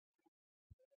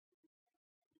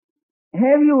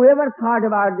Have you ever thought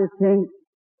about this thing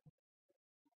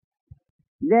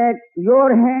that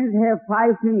your hands have 5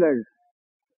 fingers,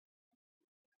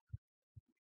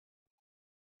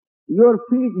 your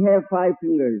feet have 5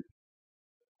 fingers,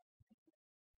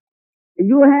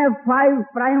 you have 5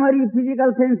 primary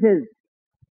physical senses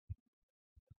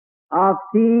of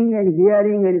seeing and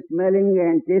hearing and smelling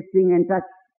and tasting and touch.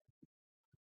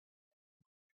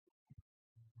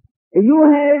 You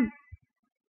have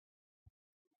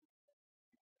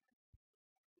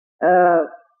uh,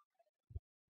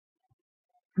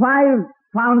 5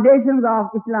 foundations of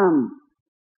Islam.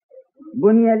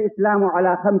 Bunya al-Islamu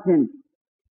ala khamsin.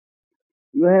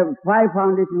 You have 5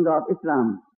 foundations of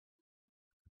Islam.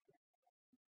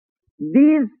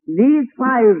 These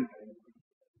 5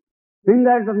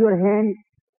 fingers of your hand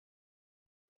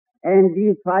and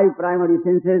these 5 primary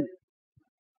senses,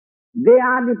 they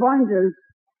are the pointers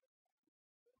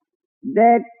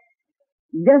that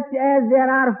just as there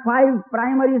are 5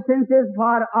 primary senses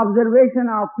for observation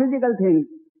of physical things,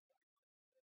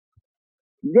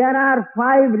 there are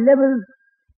 5 levels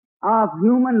of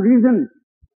human reason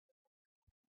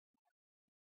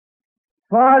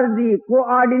for the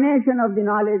coordination of the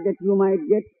knowledge that you might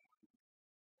get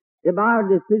about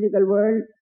this physical world,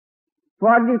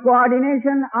 for the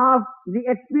coordination of the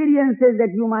experiences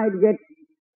that you might get.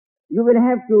 You will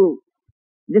have to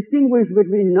distinguish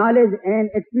between knowledge and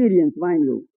experience, mind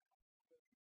you.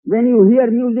 When you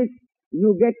hear music,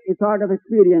 you get a sort of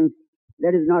experience.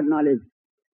 That is not knowledge.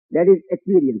 That is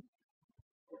experience.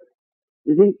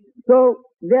 You see? So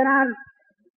there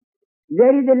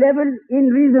is a level in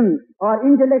reason or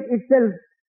intellect itself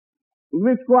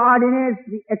which coordinates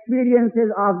the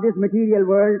experiences of this material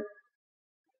world.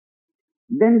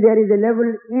 Then there is a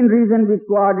level in reason which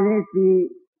coordinates the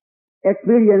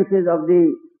experiences of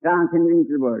the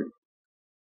transcendental world.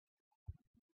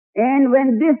 And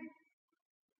when this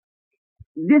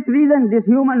reason, this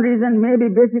human reason, may be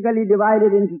basically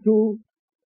divided into two,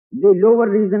 the lower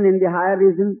reason and the higher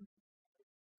reason.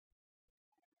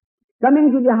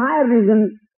 Coming to the higher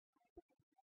reason,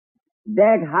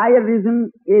 that higher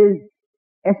reason is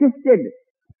assisted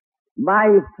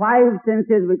by 5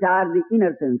 senses which are the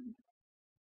inner senses.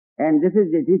 And this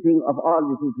is the teaching of all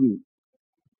the Sufis.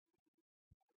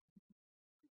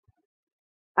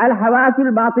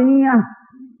 Al-Hawasul Batiniyah,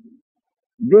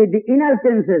 the inner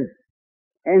senses,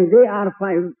 and they are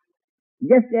 5,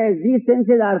 just as these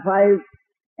senses are 5,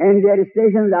 and their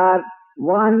stations are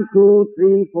 1, 2,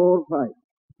 3, 4, 5.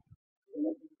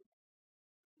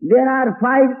 There are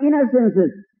 5 inner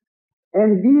senses,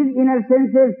 and these inner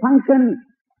senses function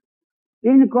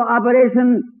in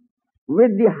cooperation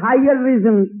with the higher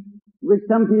reason, which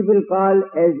some people call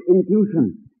as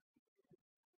intuition.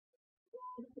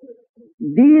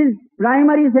 These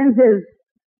primary senses,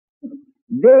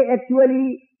 they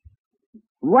actually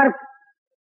work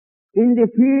in the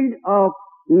field of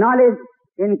knowledge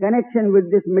in connection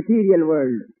with this material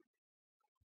world.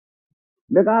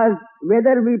 Because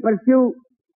whether we pursue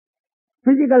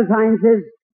physical sciences,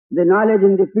 the knowledge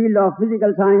in the field of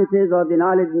physical sciences, or the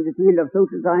knowledge in the field of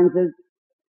social sciences,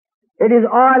 it is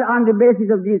all on the basis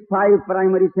of these 5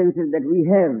 primary senses that we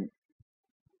have.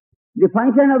 The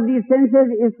function of these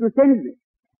senses is to send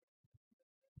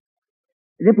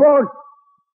reports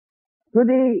to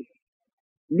the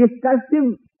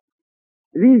discursive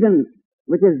reason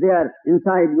which is there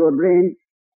inside your brain,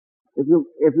 if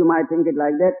you might think it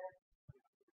like that.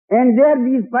 And there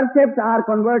these percepts are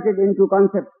converted into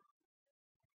concepts.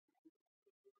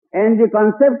 And the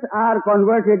concepts are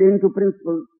converted into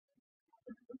principles.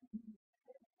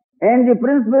 And the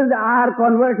principles are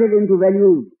converted into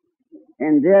values.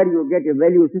 And there you get a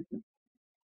value system.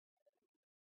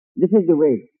 This is the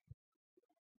way.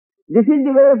 This is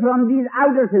the way from these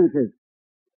outer senses.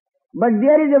 But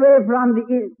there is a way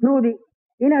through the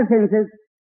inner senses.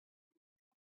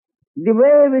 The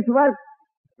way which works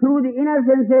through the inner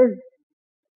senses,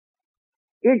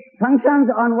 it functions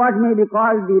on what may be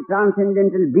called the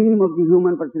transcendental beam of the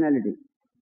human personality.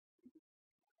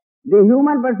 The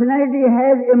human personality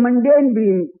has a mundane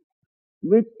beam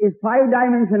which is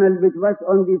 5-dimensional, which works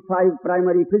on these 5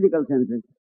 primary physical senses.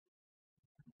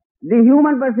 The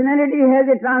human personality has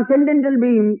a transcendental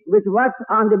beam which works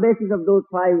on the basis of those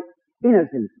 5 inner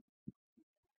senses.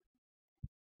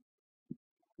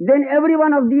 Then every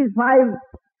one of these 5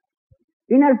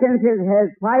 inner senses has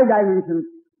 5 dimensions.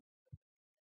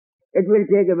 It will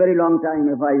take a very long time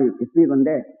if I speak on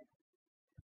that.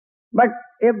 But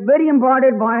a very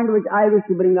important point which I wish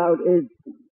to bring out is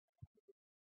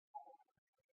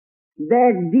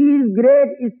that these great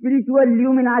spiritual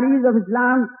luminaries of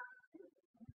Islam,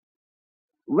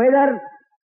 whether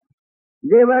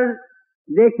they were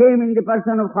they came in the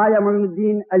person of Khaja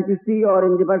Muinuddin al-Chishti, or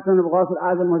in the person of Ghaus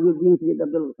al-Azam Muhyiddin Sayyid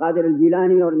Abdul Qadir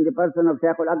al-Jilani, or in the person of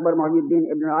Shaykh al-Akbar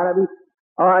Muhyiddin Ibn Arabi,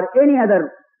 or any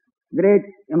other great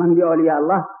among the awliya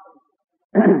Allah.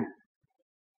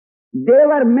 They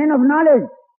were men of knowledge.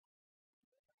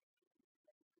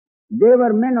 They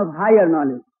were men of higher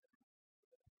knowledge.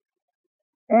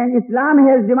 And Islam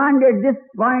has demanded, this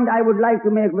point I would like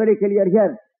to make very clear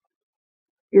here.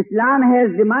 Islam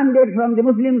has demanded from the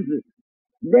Muslims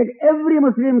that every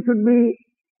Muslim should be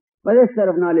possessor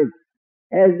of knowledge.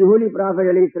 As the Holy Prophet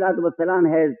ﷺ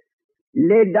has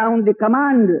laid down the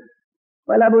command,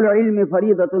 طَلَبُ الْعِلْمِ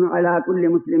فَرِيضَةٌ عَلَى كُلِّ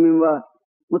مُسْلِمٍ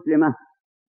وَمُسْلِمَةٍ.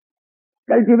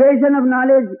 Cultivation of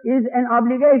knowledge is an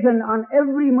obligation on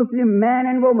every Muslim man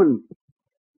and woman.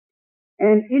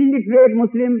 An illiterate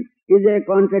Muslim is a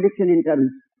contradiction in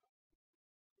terms.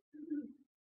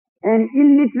 An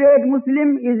illiterate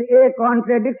Muslim is a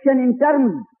contradiction in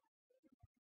terms,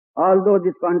 although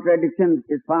this contradiction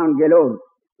is found galore,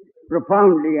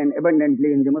 profoundly and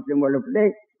abundantly in the Muslim world of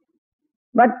today.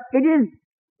 But it is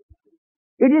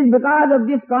because of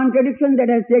this contradiction that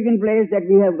has taken place that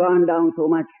we have gone down so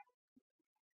much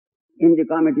in the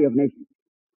comity of nations.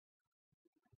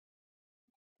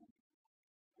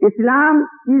 Islam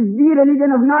is the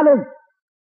religion of knowledge.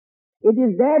 It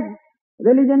is that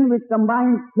religion which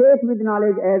combines faith with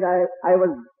knowledge, as I was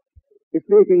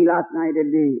speaking last night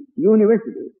at the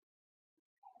university.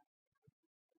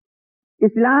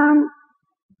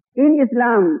 In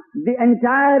Islam, the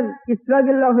entire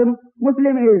struggle of a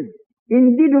Muslim is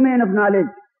in the domain of knowledge.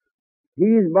 He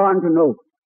is born to know.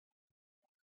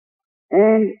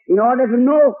 And in order to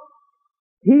know,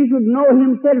 he should know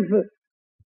himself.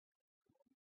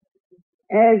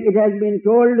 As it has been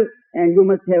told, and you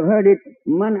must have heard it,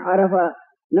 Man arafa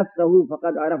nafsahu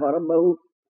faqad arafa rabbahu.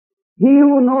 He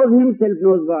who knows himself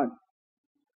knows God.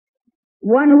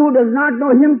 One who does not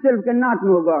know himself cannot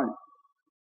know God.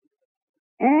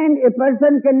 And a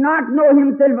person cannot know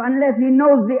himself unless he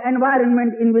knows the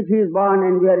environment in which he is born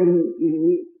and where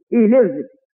he lives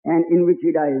and in which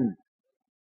he dies.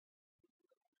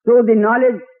 So the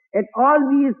knowledge at all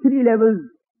these three levels,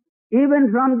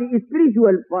 even from the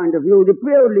spiritual point of view, the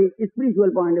purely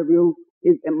spiritual point of view,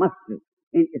 is a must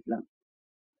in Islam.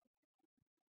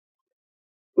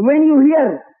 When you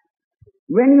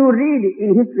read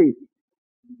in history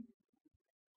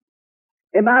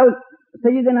about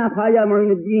Sayyidina Khaja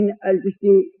Muinuddin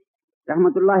al-Chishti,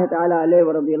 rahmatullahi ta'ala alayhi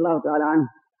wa radiyallahu ta'ala anhu,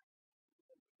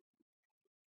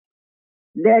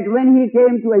 that when he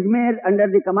came to Ajmer under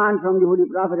the command from the Holy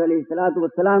Prophet alayhi salatu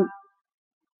wasalam,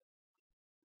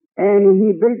 and he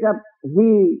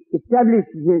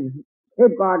established his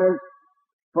headquarters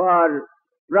for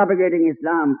propagating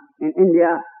Islam in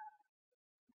India.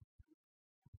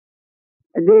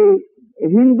 The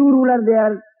Hindu ruler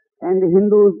there and the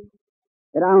Hindus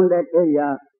around that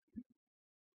area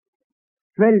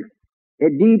felt a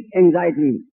deep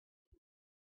anxiety.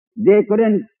 They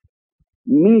couldn't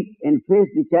meet and face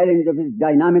the challenge of his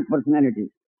dynamic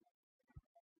personality.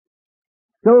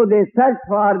 So they searched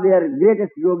for their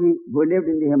greatest yogi who lived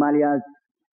in the Himalayas.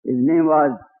 His name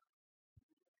was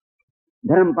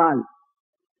Dharampal.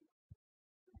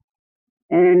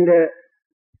 And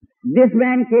this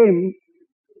man came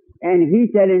and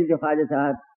he challenged the Khaja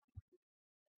Sahib.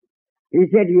 He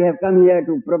said, you have come here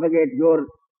to propagate your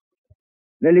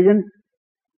religion,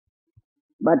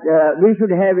 but we should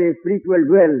have a spiritual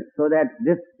duel so that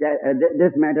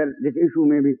this matter, this issue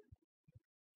may be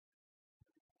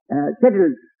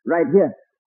settled right here.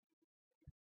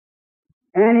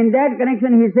 And in that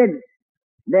connection he said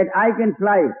that I can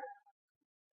fly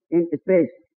in space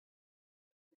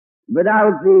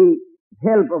without the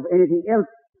help of anything else.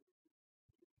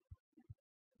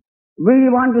 We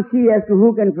want to see as to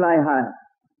who can fly higher,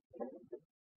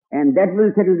 and that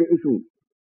will settle the issue.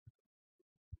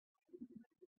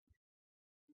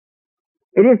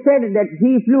 It is said that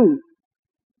he flew,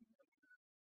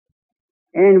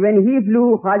 and when he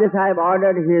flew, Khaja Sahib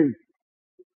ordered his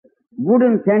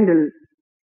wooden sandal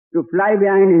to fly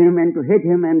behind him and to hit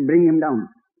him and bring him down.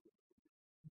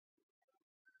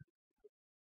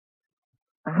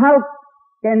 How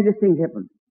can this thing happen?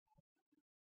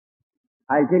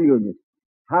 I'll tell you this,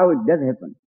 how it does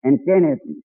happen and can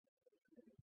happen.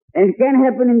 And it can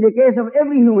happen in the case of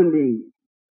every human being.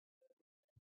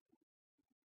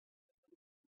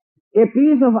 A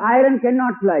piece of iron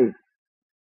cannot fly.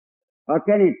 Or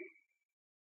can it?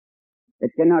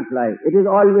 It cannot fly. It is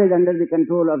always under the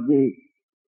control of the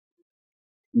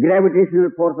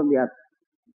gravitational force of the earth.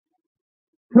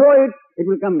 Throw it, it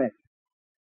will come back.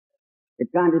 It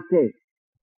can't stay.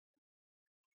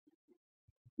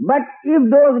 But if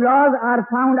those laws are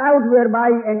found out whereby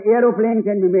an aeroplane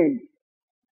can be made,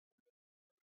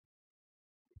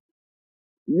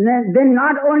 then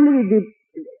not only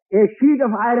a sheet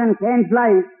of iron can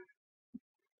fly,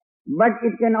 but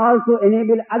it can also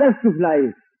enable others to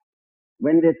fly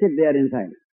when they sit there inside.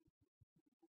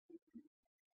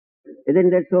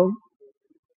 Isn't that so?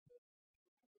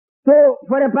 So,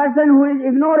 for a person who is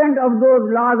ignorant of those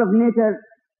laws of nature,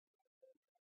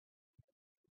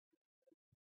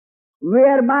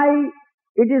 whereby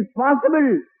it is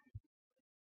possible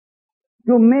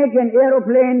to make an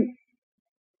aeroplane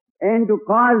and to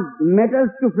cause metals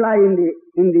to fly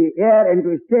in the air and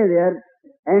to stay there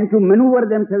and to maneuver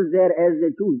themselves there as they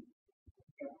choose.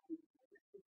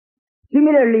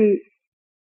 Similarly,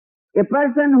 a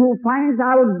person who finds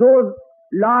out those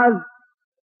laws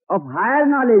of higher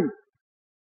knowledge,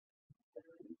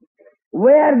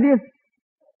 where this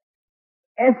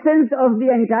essence of the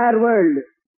entire world,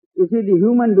 you see, the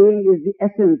human being is the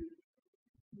essence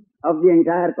of the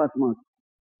entire cosmos.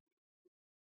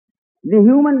 The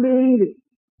human being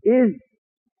is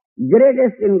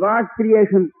greatest in God's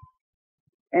creation,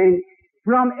 and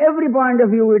from every point of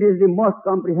view it is the most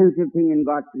comprehensive thing in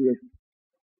God's creation.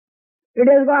 It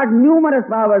has got numerous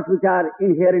powers which are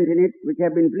inherent in it, which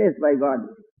have been placed by God.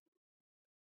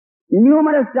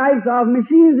 Numerous types of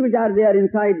machines which are there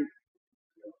inside.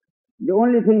 The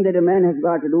only thing that a man has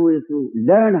got to do is to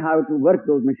learn how to work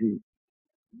those machines.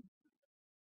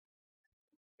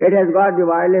 It has got the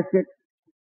wireless set.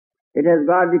 It has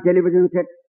got the television set.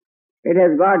 It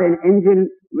has got an engine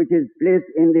which is placed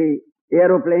in the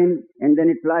aeroplane and then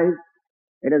it flies.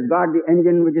 It has got the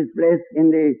engine which is placed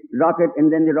in the rocket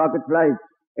and then the rocket flies.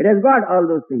 It has got all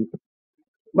those things.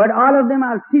 But all of them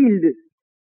are sealed.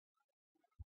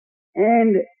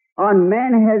 And on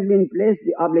man has been placed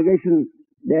the obligation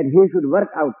that he should work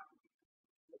out.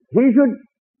 He should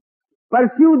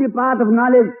pursue the path of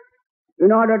knowledge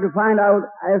in order to find out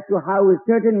as to how a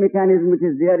certain mechanism which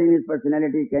is there in his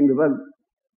personality can be worked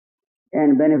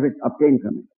and benefits obtained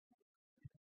from it.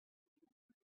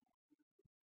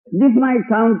 This might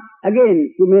sound,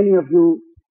 again, to many of you,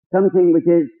 something which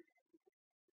is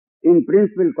in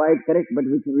principle quite correct, but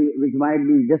which might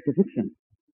be just a fiction.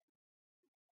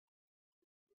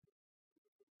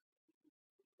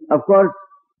 Of course,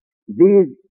 these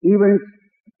events,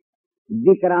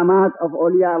 the karamat of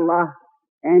awliya Allah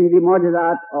and the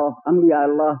mu'jizat of anbiya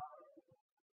Allah,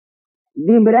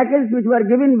 the miracles which were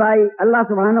given by Allah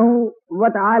subhanahu wa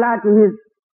ta'ala to his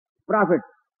prophets,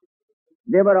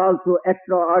 they were also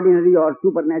extraordinary or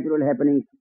supernatural happenings,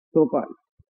 so-called.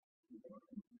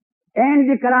 And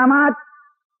the karamat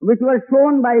which were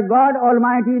shown by God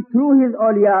Almighty through his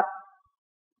awliya,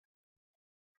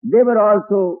 they were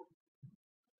also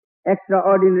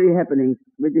extraordinary happenings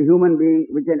which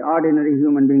an ordinary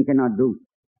human being cannot do.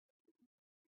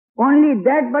 Only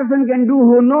that person can do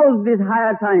who knows this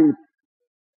higher science,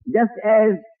 just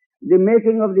as the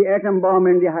making of the atom bomb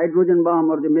and the hydrogen bomb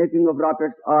or the making of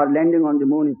rockets or landing on the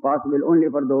moon is possible only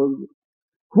for those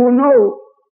who know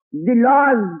the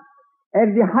laws at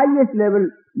the highest level,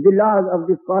 the laws of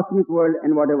this cosmic world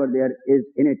and whatever there is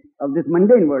in it, of this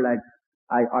mundane world,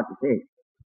 I ought to say.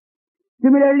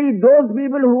 Similarly, those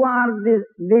people who are the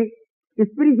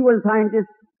spiritual scientists,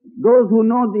 those who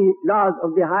know the laws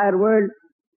of the higher world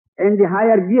and the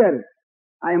higher gear,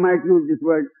 I might use this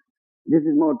word, this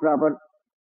is more proper.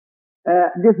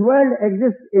 This world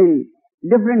exists in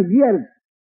different gears.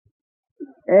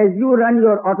 As you run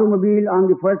your automobile on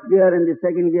the first gear and the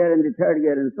second gear and the third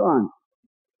gear and so on.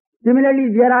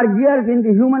 Similarly, there are gears in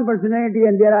the human personality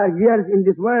and there are gears in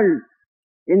this world,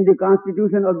 in the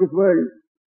constitution of this world.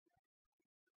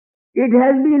 It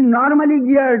has been normally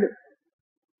geared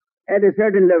at a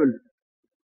certain level.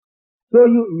 So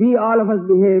we all of us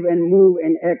behave and move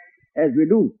and act as we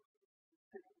do.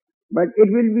 But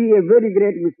it will be a very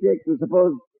great mistake to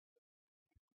suppose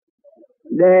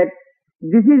that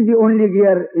this is the only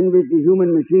gear in which the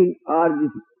human machine or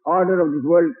this order of this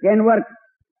world can work.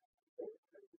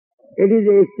 It is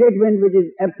a statement which is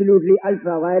absolutely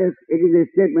ultra-virus. It is a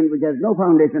statement which has no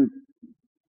foundation.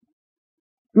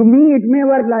 To me, it may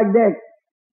work like that.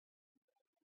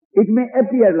 It may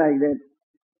appear like that.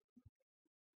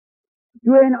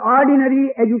 To an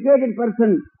ordinary educated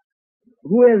person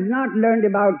who has not learned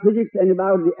about physics and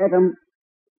about the atom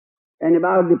and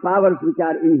about the powers which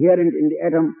are inherent in the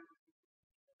atom,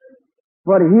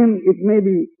 for him it may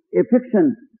be a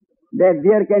fiction that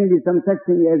there can be some such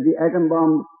thing as the atom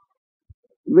bomb,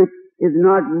 which is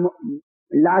not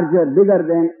larger, bigger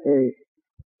than a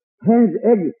hen's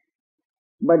egg,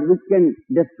 but which can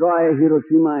destroy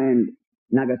Hiroshima and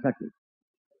Nagasaki.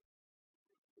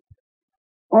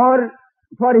 or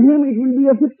for him it will be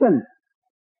a fiction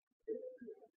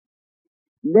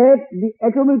that the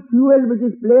atomic fuel which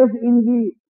is placed in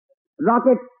the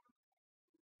rocket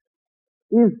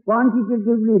is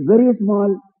quantitatively very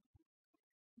small,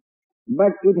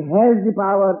 but it has the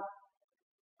power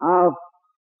of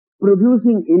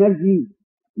producing energy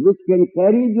which can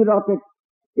carry the rocket,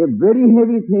 a very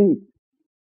heavy thing,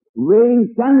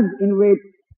 weighing tons in weight,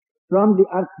 from the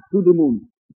earth to the moon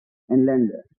and land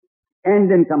there, and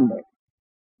then come back.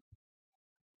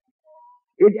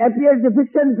 It appears a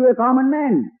fiction to a common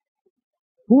man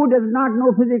who does not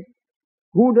know physics,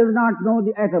 who does not know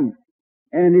the atom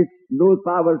and those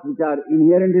powers which are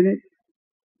inherent in it.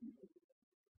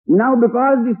 Now,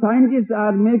 because the scientists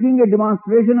are making a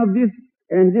demonstration of this,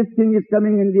 and this thing is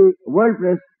coming in the world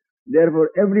press,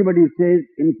 therefore everybody says,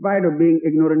 in spite of being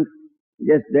ignorant,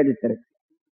 yes, that is correct.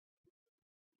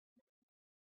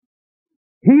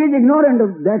 He is ignorant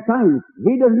of that science.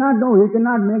 He does not know. He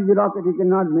cannot make the rocket. He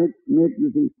cannot make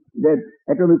you see, that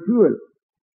atomic fuel.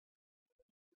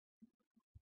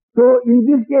 So in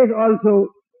this case also,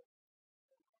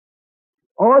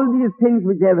 all these things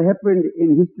which have happened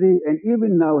in history and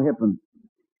even now happen,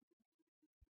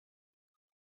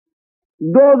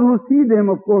 those who see them,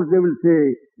 of course, they will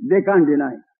say, they can't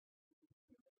deny.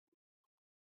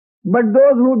 But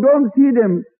those who don't see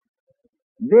them,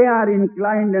 they are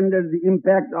inclined under the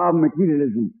impact of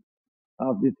materialism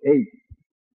of this age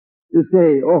to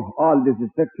say, oh, all this is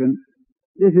fiction,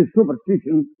 this is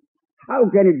superstition, how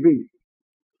can it be?